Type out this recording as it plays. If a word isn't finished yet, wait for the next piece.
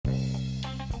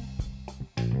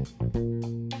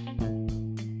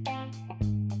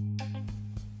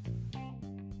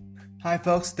Hi,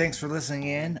 folks. Thanks for listening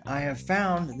in. I have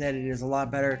found that it is a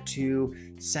lot better to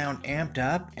sound amped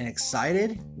up and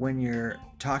excited when you're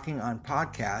talking on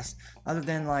podcast, other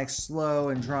than like slow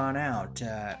and drawn out.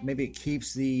 Maybe it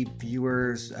keeps the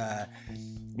viewers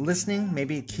listening.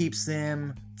 Maybe it keeps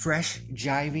them fresh,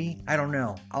 jivey. I don't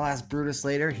know. I'll ask Brutus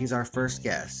later. He's our first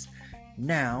guest.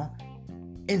 Now,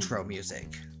 intro music.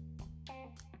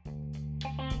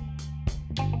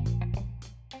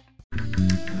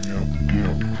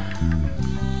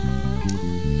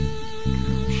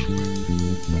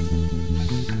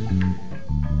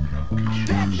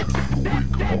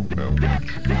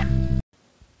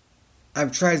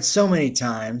 I've tried so many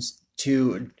times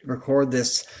to record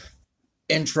this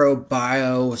intro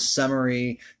bio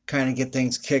summary, kind of get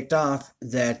things kicked off,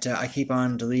 that I keep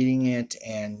on deleting it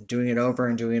and doing it over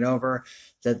and doing it over.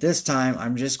 That this time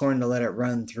I'm just going to let it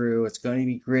run through. It's going to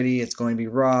be gritty, it's going to be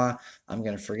raw. I'm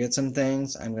going to forget some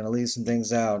things, I'm going to leave some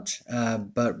things out,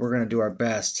 but we're going to do our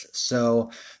best. So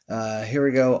here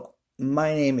we go.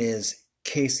 My name is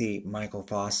Casey Michael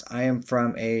Foss. I am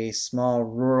from a small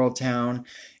rural town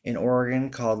in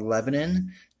Oregon called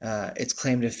Lebanon. Its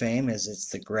claim to fame is it's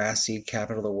the grass seed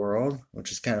capital of the world,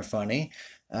 which is kind of funny.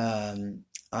 I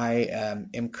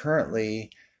am currently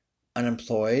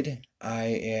unemployed. I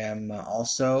am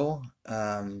also,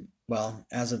 well,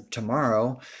 as of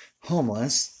tomorrow,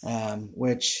 homeless,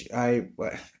 which I'm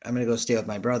gonna go stay with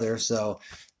my brother. So,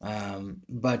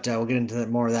 but we'll get into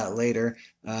more of that later.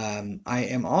 I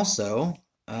am also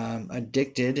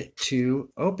addicted to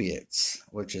opiates,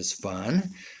 which is fun.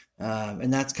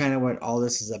 And that's kind of what all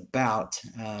this is about.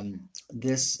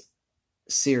 This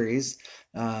series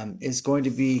is going to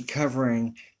be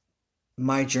covering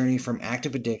my journey from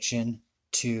active addiction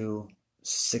to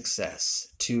success,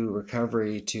 to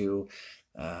recovery, to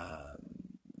uh,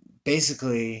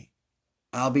 basically,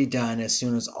 I'll be done as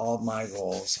soon as all of my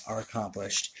goals are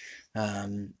accomplished.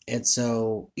 And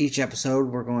so each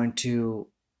episode, we're going to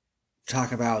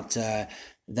talk about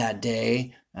that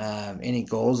day, any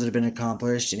goals that have been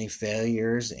accomplished, any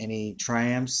failures, any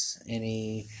triumphs,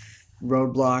 any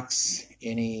roadblocks,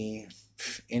 any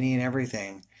and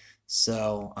everything.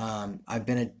 So I've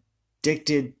been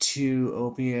addicted to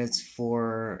opiates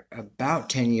for about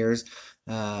 10 years.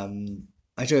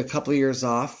 I took a couple of years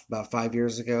off about 5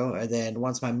 years ago, and then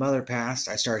once my mother passed,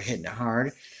 I started hitting it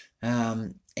hard.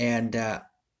 And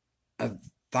I've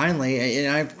finally,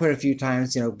 and I've quit a few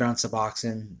times, been on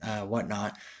Suboxone,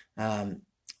 whatnot. Um,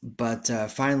 but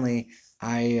finally,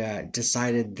 I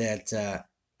decided that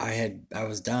I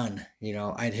was done.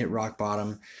 I'd hit rock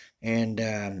bottom, and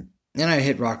I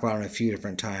hit rock bottom a few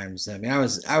different times. I mean, I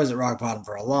was at rock bottom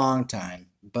for a long time,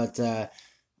 but I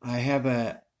have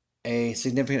a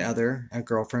significant other, a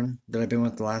girlfriend that I've been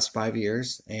with the last 5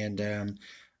 years, and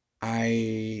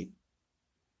I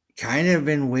kind of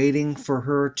been waiting for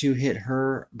her to hit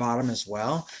her bottom as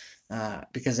well,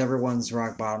 because everyone's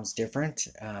rock bottom's different.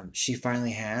 She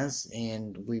finally has,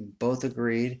 and we both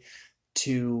agreed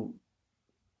to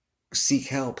seek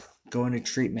help, go into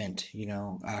treatment.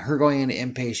 Her going into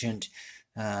inpatient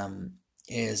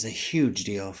is a huge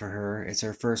deal for her. It's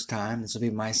her first time. This will be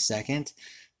my second.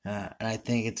 And I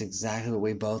think it's exactly what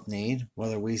we both need,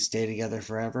 whether we stay together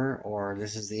forever or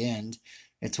this is the end.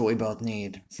 It's what we both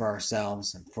need for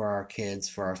ourselves, for our kids,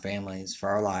 for our families, for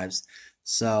our lives.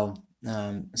 So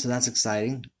that's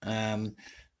exciting. I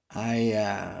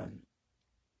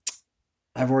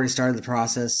I've already started the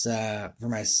process for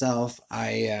myself.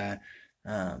 I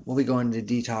will be going to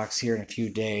detox here in a few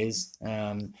days,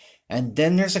 and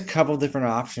then there's a couple different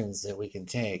options that we can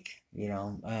take. You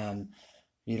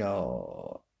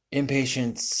know,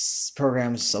 inpatients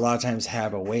programs a lot of times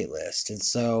have a wait list, and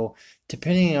so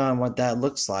depending on what that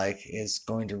looks like is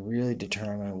going to really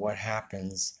determine what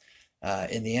happens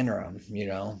in the interim.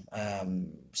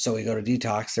 So we go to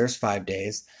detox. There's 5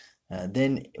 days.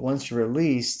 Then once you're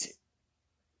released,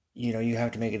 you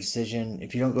have to make a decision.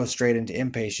 If you don't go straight into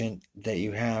inpatient, that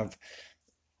you have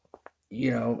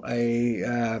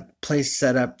a place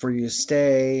set up for you to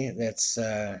stay that's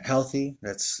healthy,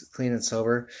 that's clean and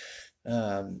sober.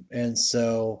 And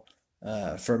so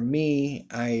for me,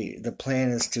 the plan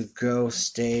is to go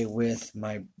stay with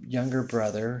my younger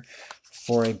brother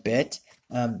for a bit.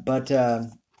 But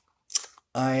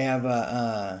I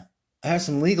have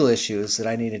some legal issues that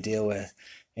I need to deal with,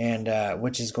 and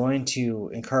which is going to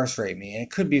incarcerate me. And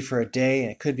it could be for a day,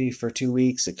 and it could be for 2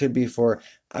 weeks, it could be for,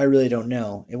 I really don't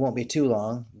know. It won't be too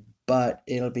long, but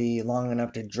it'll be long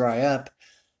enough to dry up.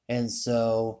 And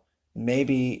so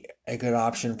maybe a good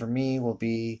option for me will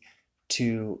be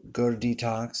to go to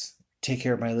detox, take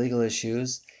care of my legal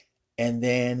issues, and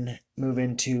then move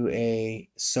into a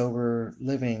sober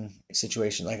living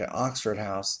situation like an Oxford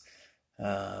House,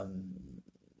 um,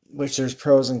 which there's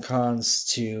pros and cons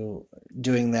to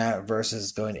doing that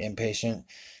versus going to inpatient.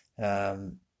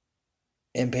 Um,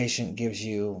 Inpatient gives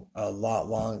you a lot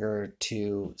longer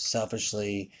to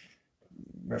selfishly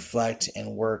reflect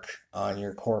and work on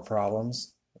your core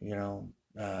problems, you know.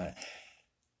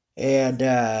 And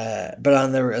but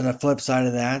on the flip side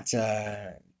of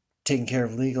that, taking care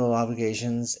of legal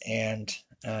obligations and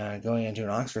going into an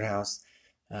Oxford House,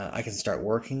 I can start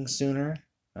working sooner,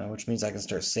 which means I can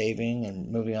start saving and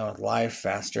moving on with life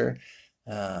faster.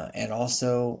 And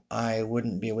also, I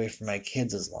wouldn't be away from my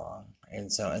kids as long, and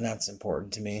that's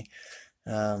important to me.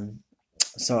 Um,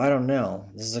 so I don't know.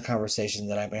 This is a conversation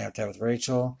that I'm gonna have to have with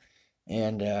Rachel,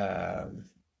 and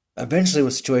eventually,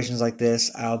 with situations like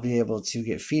this, I'll be able to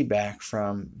get feedback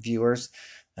from viewers,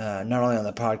 not only on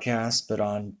the podcast but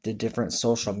on the different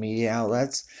social media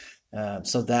outlets.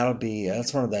 So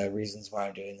that's one of the reasons why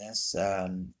I'm doing this.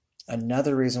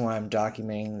 Another reason why I'm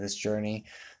documenting this journey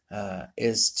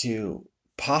is to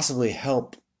possibly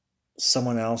help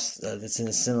someone else that's in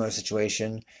a similar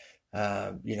situation.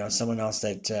 Someone else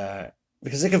that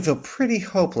because it can feel pretty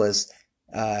hopeless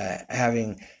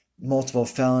having multiple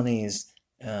felonies,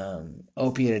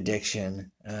 opiate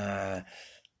addiction,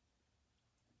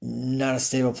 not a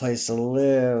stable place to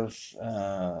live.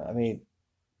 I mean,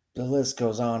 the list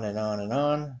goes on and on and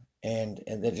on, and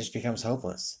it just becomes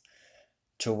hopeless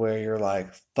to where you're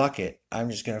like, fuck it, I'm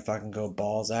just gonna fucking go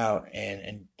balls out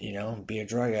and be a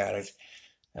drug addict.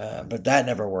 But that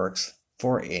never works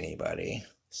for anybody.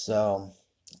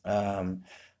 Um,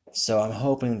 so I'm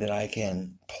hoping that I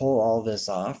can pull all this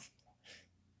off,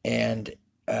 and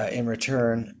in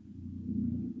return,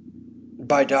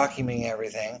 by documenting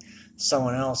everything,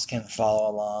 someone else can follow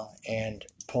along and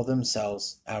pull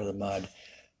themselves out of the mud.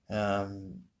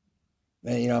 Um,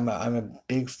 I'm a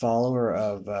big follower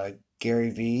of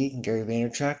Gary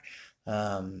Vaynerchuk.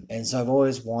 And so I've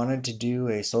always wanted to do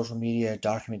a social media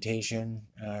documentation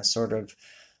sort of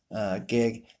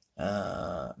gig.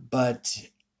 But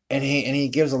and he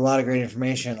gives a lot of great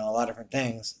information on a lot of different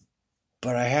things,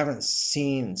 but I haven't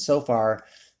seen so far,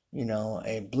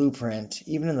 a blueprint,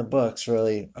 even in the books,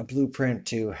 really, a blueprint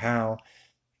to how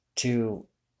to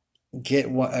get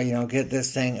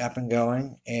this thing up and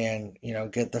going, and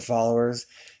get the followers,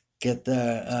 get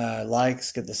the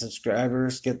likes, get the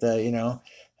subscribers, get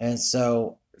and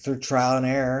so through trial and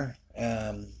error,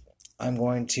 I'm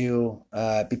going to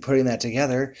be putting that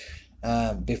together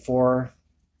before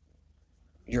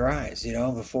your eyes,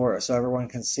 before so everyone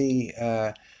can see,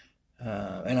 and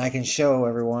I can show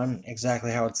everyone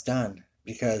exactly how it's done.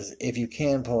 Because if you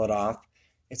can pull it off,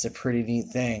 it's a pretty neat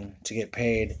thing to get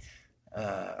paid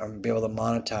or be able to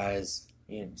monetize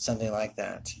something like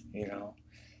that, and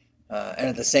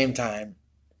at the same time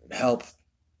help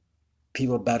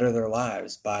people better their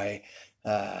lives by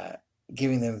uh,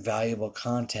 giving them valuable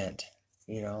content,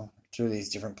 through these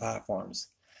different platforms.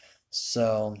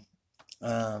 So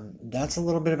that's a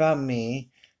little bit about me.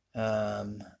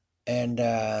 Um, and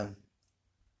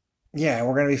yeah,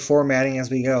 we're going to be formatting as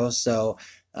we go. So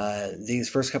these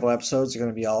first couple episodes are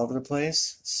going to be all over the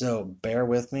place. So bear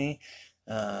with me.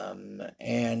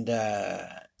 And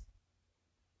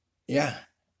yeah,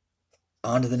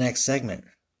 on to the next segment.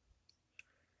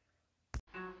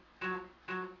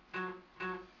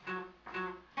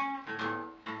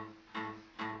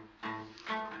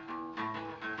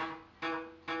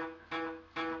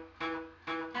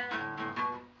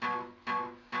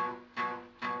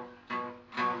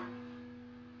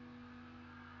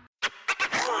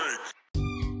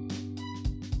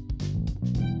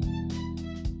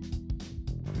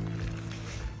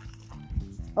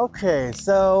 Okay,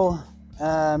 so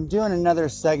I'm doing another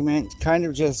segment, kind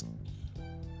of just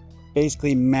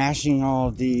basically mashing all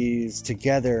of these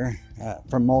together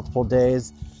from multiple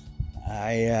days.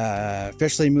 I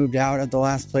officially moved out of the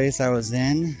last place I was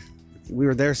in. We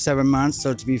were there 7 months,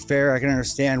 so to be fair, I can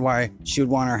understand why she would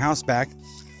want our house back.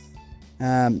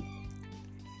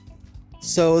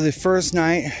 So the first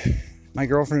night, my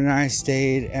girlfriend and I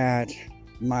stayed at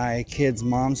my kid's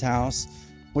mom's house,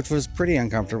 which was pretty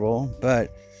uncomfortable,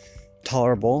 but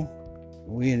tolerable.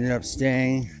 We ended up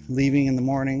leaving in the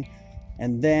morning,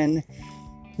 and then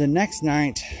the next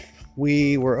night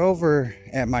we were over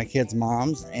at my kid's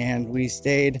mom's, and we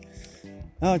stayed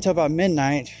until about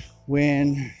midnight,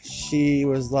 when she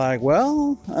was like,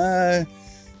 well,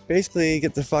 basically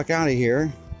get the fuck out of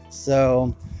here.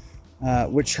 So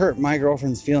which hurt my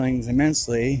girlfriend's feelings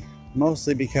immensely,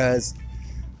 mostly because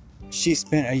she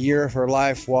spent a year of her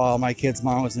life while my kid's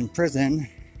mom was in prison,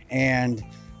 and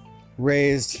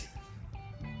raised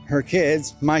her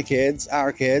kids, my kids,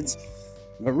 our kids,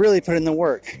 but really put in the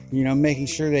work, making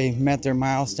sure they met their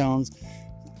milestones,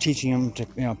 teaching them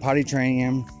to, potty training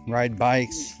them, ride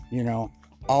bikes,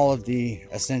 all of the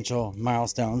essential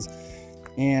milestones.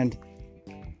 And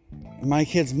my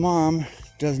kid's mom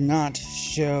does not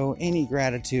show any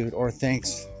gratitude or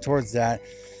thanks towards that,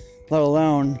 let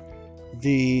alone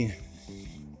the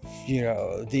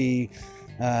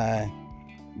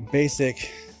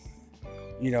basic,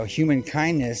 human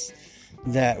kindness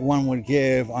that one would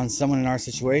give on someone in our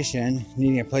situation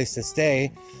needing a place to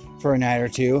stay for a night or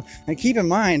two. And keep in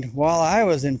mind, while I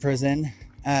was in prison,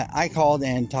 I called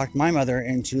and talked my mother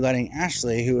into letting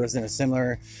Ashley, who was in a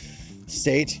similar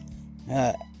state,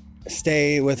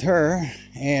 stay with her.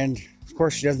 And of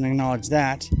course she doesn't acknowledge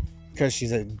that because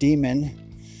she's a demon.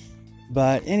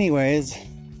 But anyways,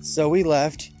 so we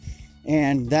left,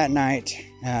 and that night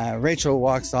Rachel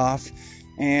walks off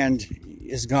and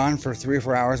is gone for 3 or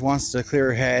 4 hours, wants to clear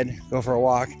her head, go for a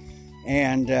walk,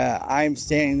 and I'm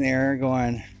standing there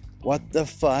going, what the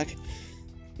fuck?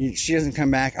 She doesn't come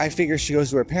back. I figure she goes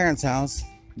to her parents' house,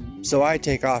 so I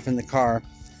take off in the car,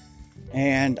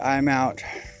 and I'm out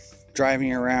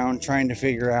driving around trying to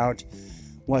figure out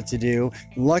what to do.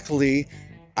 Luckily,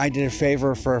 I did a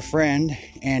favor for a friend,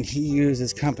 and he used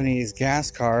his company's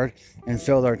gas card and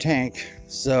filled our tank,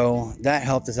 so that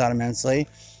helped us out immensely.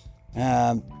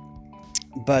 So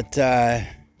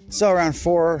around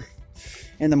 4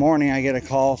 in the morning, I get a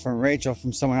call from Rachel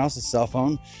from someone else's cell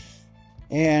phone,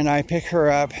 and I pick her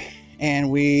up, and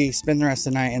we spend the rest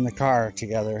of the night in the car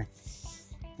together.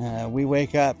 We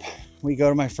wake up, we go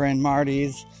to my friend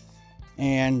Marty's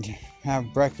and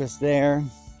have breakfast there.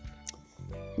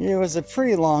 It was a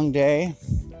pretty long day,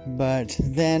 but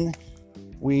then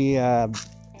we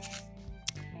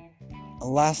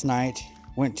last night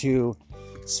went to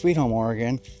Sweet Home,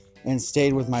 Oregon, and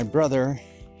stayed with my brother,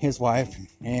 his wife,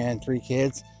 and 3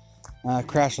 kids.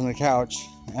 Crashed on the couch.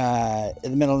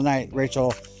 In the middle of the night,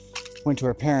 Rachel went to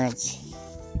her parents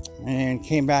and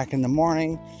came back in the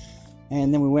morning,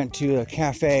 and then we went to a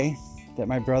cafe that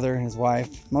my brother and his wife,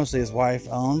 mostly his wife,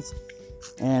 owns,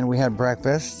 and we had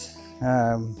breakfast.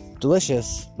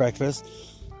 Delicious breakfast.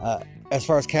 As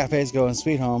far as cafes go in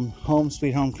Sweet Home,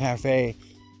 Sweet Home Cafe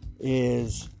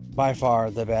is by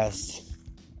far the best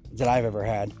that I've ever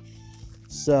had.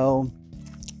 So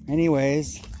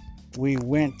anyways, we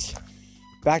went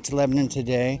back to Lebanon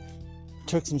today,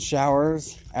 took some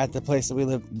showers at the place that we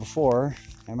lived before,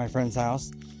 at my friend's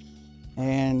house,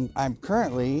 and I'm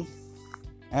currently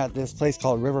at this place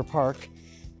called River Park,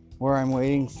 where I'm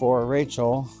waiting for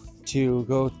Rachel to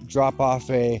go drop off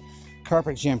a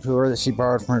carpet shampooer that she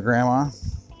borrowed from her grandma,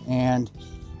 and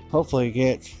hopefully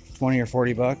get 20 or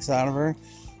 40 bucks out of her.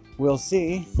 We'll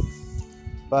see.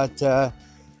 But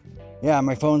yeah,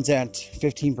 my phone's at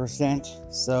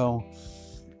 15%, so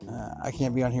I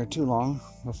can't be on here too long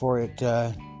before it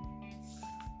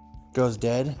goes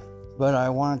dead. But I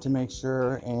wanted to make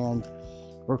sure and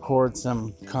record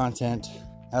some content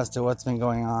as to what's been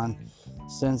going on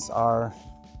since our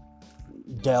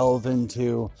delve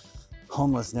into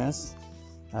homelessness.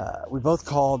 We both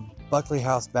called Buckley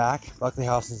House back. Buckley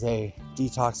House is a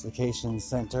detoxification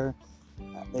center.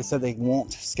 They said they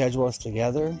won't schedule us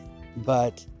together,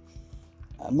 but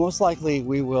most likely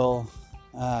we will,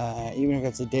 even if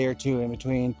it's a day or two in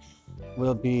between,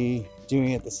 we'll be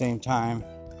doing it at the same time.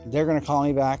 They're going to call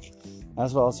me back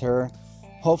as well as her.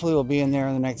 Hopefully we'll be in there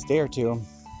in the next day or two,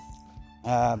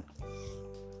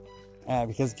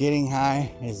 because getting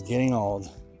high is getting old.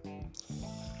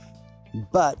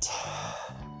 But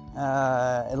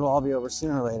it'll all be over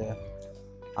sooner or later.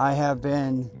 I have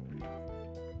been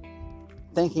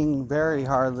thinking very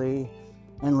hardly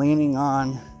and leaning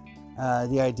on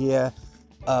the idea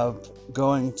of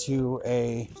going to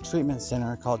a treatment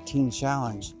center called Teen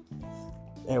Challenge,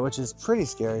 which is pretty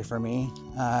scary for me,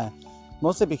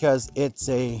 mostly because it's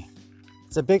a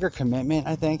bigger commitment,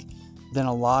 I think, than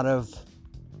a lot of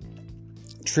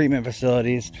treatment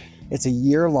facilities. It's a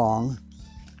year long,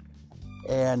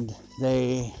 and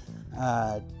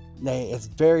it's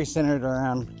very centered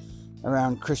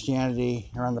around Christianity,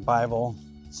 around the Bible.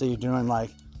 So you're doing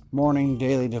like morning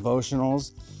daily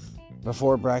devotionals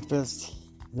before breakfast.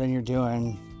 Then you're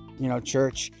doing,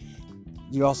 church.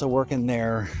 You also work in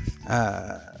their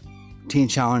Teen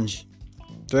Challenge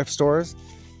thrift stores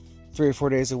 3 or 4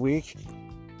 days a week.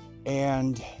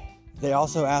 And they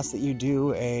also ask that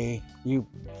you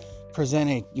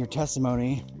present your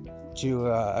testimony to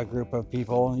a group of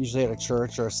people, usually at a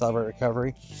church or a Celebrate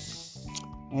Recovery.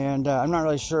 And I'm not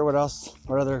really sure what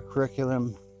other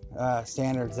curriculum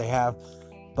standards they have,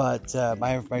 But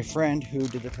my friend who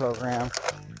did the program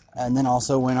and then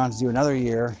also went on to do another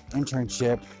year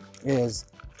internship is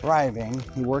thriving.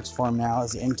 He works for him now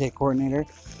as the intake coordinator.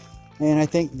 And I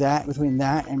think that between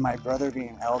that and my brother being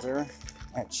an elder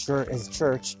at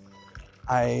church,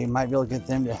 I might be able to get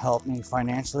them to help me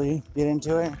financially get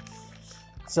into it.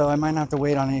 So I might not have to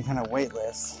wait on any kind of wait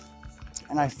list.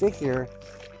 And I figure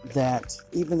that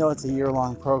even though it's a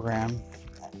year-long program,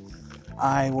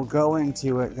 I will go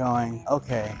into it going,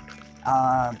 okay,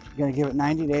 I'm going to give it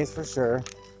 90 days for sure,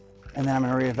 and then I'm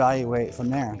going to reevaluate from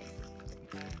there.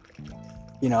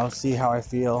 See how I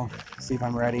feel, see if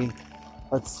I'm ready.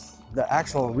 But the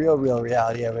actual real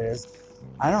reality of it is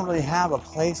I don't really have a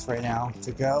place right now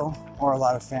to go or a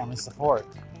lot of family support.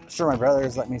 Sure, my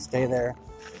brothers let me stay there,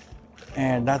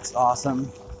 and that's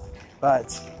awesome.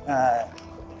 But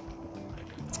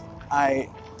a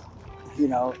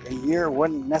year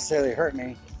wouldn't necessarily hurt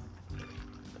me.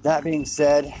 That being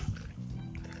said,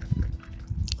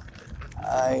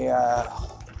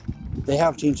 they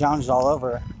have teen challenges all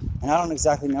over, and I don't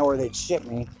exactly know where they'd ship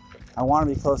me. I want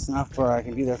to be close enough where I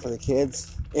can be there for the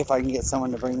kids if I can get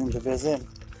someone to bring them to visit.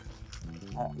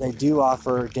 They do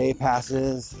offer day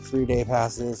passes, 3-day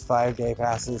passes, 5-day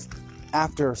passes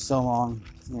after so long,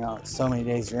 so many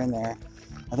days you're in there.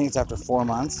 I think it's after 4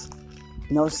 months.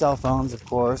 No cell phones, of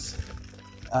course.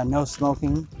 No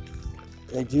smoking.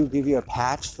 They do give you a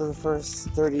patch for the first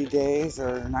 30 days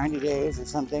or 90 days or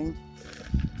something.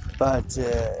 But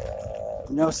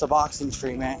no Suboxone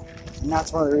treatment. And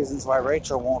that's one of the reasons why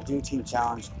Rachel won't do Teen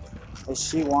Challenge, is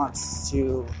she wants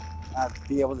to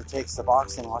be able to take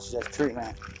Suboxone while she does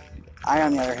treatment. I,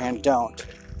 on the other hand, don't.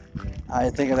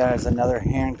 I think of that as another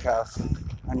handcuff,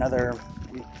 another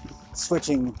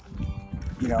switching,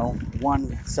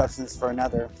 one substance for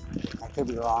another. I could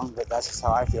be wrong, but that's just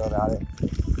how I feel about it.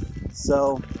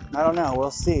 So, I don't know.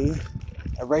 We'll see.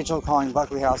 Rachel calling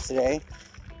Buckley House today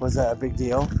was a big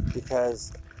deal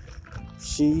because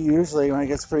she usually, when it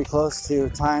gets pretty close to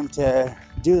time to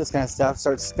do this kind of stuff,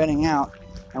 starts spinning out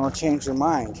and will change her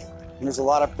mind. And there's a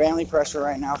lot of family pressure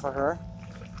right now for her,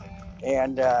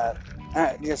 and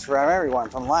just for everyone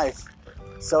from life.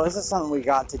 So this is something we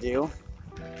got to do,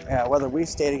 whether we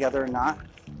stay together or not.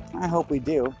 I hope we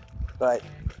do, but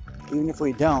even if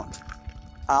we don't,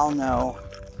 I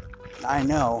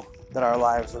know that our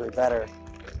lives will be better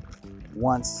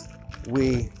once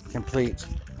we complete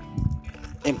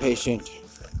inpatient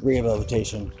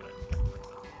rehabilitation.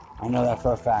 I know that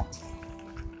for a fact.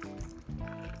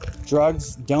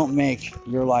 Drugs don't make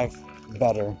your life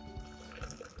better.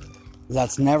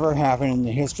 That's never happened in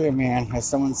the history of man. As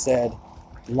someone said,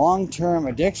 long-term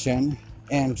addiction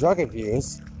and drug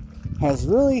abuse has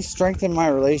really strengthened my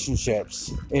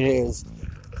relationships. It has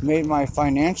made my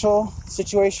financial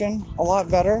situation a lot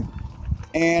better,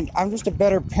 and I'm just a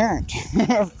better parent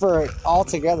for it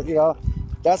altogether.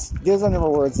 Those are never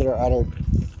words that are uttered.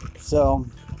 So,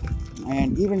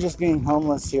 and even just being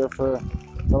homeless here for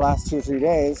the last 2 or 3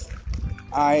 days,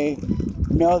 I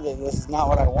know that this is not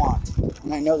what I want,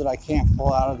 and I know that I can't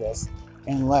pull out of this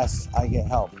unless I get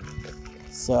help.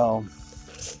 So,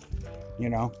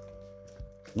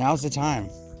 now's the time.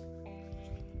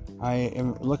 I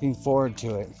am looking forward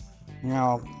to it.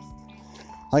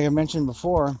 Like I mentioned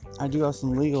before, I do have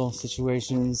some legal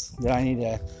situations that I need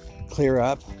to clear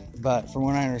up, but from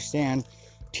what I understand,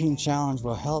 Teen Challenge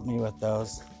will help me with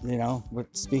those, with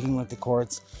speaking with the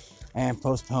courts and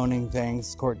postponing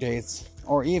things, court dates,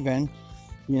 or even,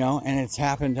 and it's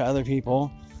happened to other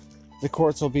people, the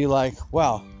courts will be like,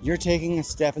 well, you're taking a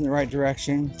step in the right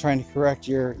direction, trying to correct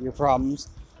your problems.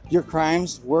 Your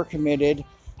crimes were committed,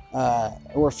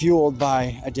 were fueled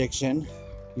by addiction,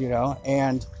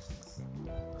 and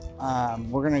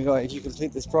we're going to go, if you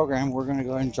complete this program, we're going to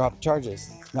go ahead and drop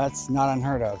charges. That's not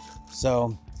unheard of.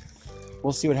 So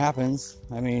we'll see what happens.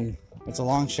 I mean, it's a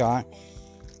long shot,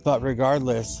 but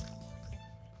regardless,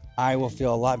 I will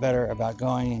feel a lot better about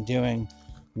going and doing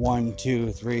 1,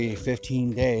 2, 3,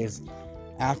 15 days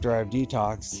after I've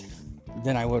detoxed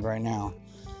than I would right now.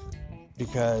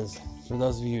 Because for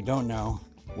those of you who don't know,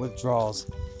 withdrawals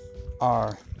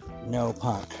are no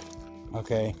punk.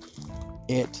 Okay?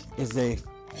 It is a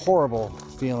horrible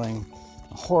feeling,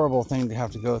 a horrible thing to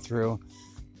have to go through.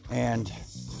 And,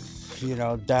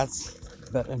 that's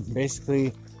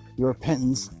basically your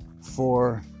penance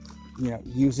for,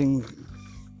 using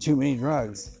too many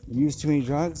drugs. You use too many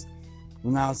drugs,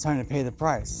 well, now it's time to pay the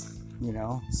price.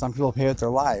 Some people pay with their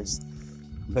lives,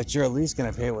 but you're at least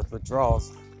going to pay with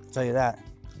withdrawals. I'll tell you that.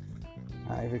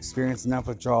 I've experienced enough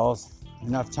withdrawals,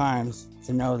 enough times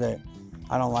to know that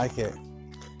I don't like it.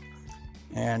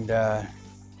 And,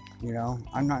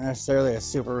 I'm not necessarily a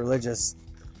super religious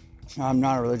I'm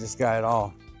not a religious guy at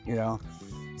all,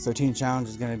 So Teen Challenge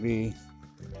is going to be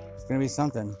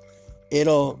something.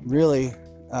 It'll really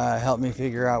help me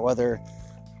figure out whether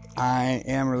I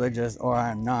am religious or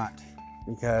I'm not,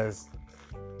 because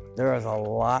there is a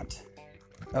lot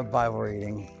of Bible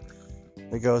reading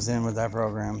that goes in with that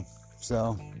program.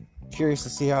 So curious to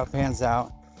see how it pans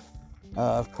out.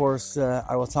 Of course,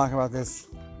 I will talk about this,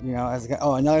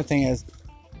 another thing is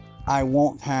I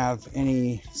won't have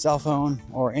any cell phone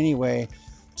or any way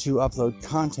to upload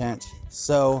content.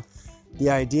 So the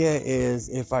idea is,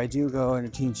 if I do go into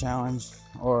Teen Challenge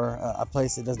or a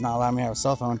place that does not allow me to have a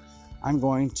cell phone, I'm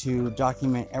going to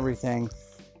document everything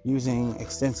using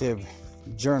extensive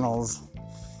journals,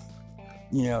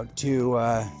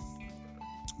 to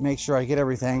make sure I get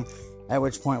everything, at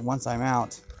which point, once I'm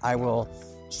out, I will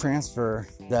transfer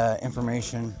the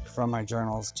information from my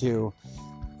journals to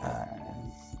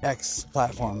X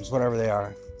platforms, whatever they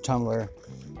are, Tumblr,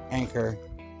 Anchor,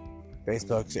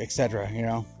 Facebook,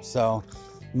 etc. So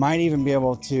might even be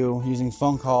able to, using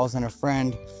phone calls and a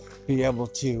friend, be able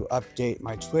to update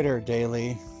my Twitter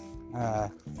daily,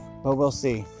 but we'll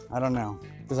see. I don't know,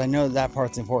 because I know that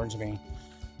part's important to me.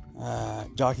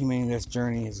 Documenting this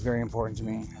journey is very important to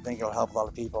me. I think it'll help a lot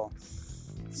of people.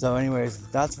 So anyways,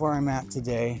 that's where I'm at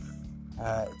today.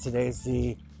 Today's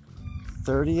the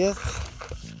 30th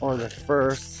or the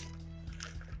 1st.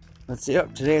 Let's see.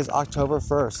 Today is October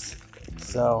 1st.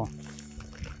 So,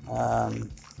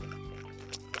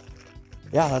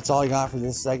 that's all I got for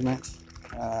this segment.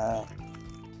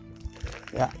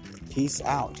 Peace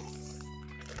out.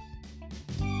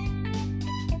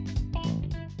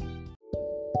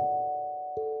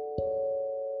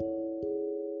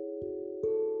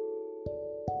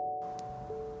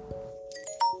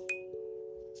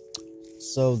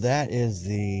 So that is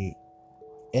the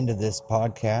end of this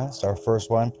podcast, our first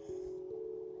one.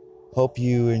 Hope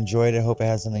you enjoyed it. Hope it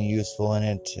has something useful in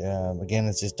it. Again,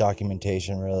 it's just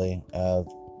documentation, really, of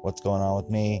what's going on with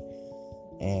me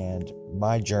and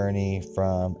my journey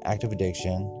from active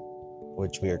addiction,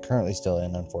 which we are currently still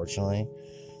in, unfortunately,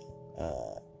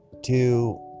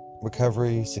 to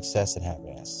recovery, success, and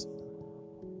happiness.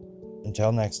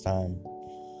 Until next time,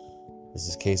 this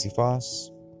is Casey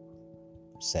Foss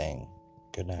saying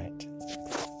good night.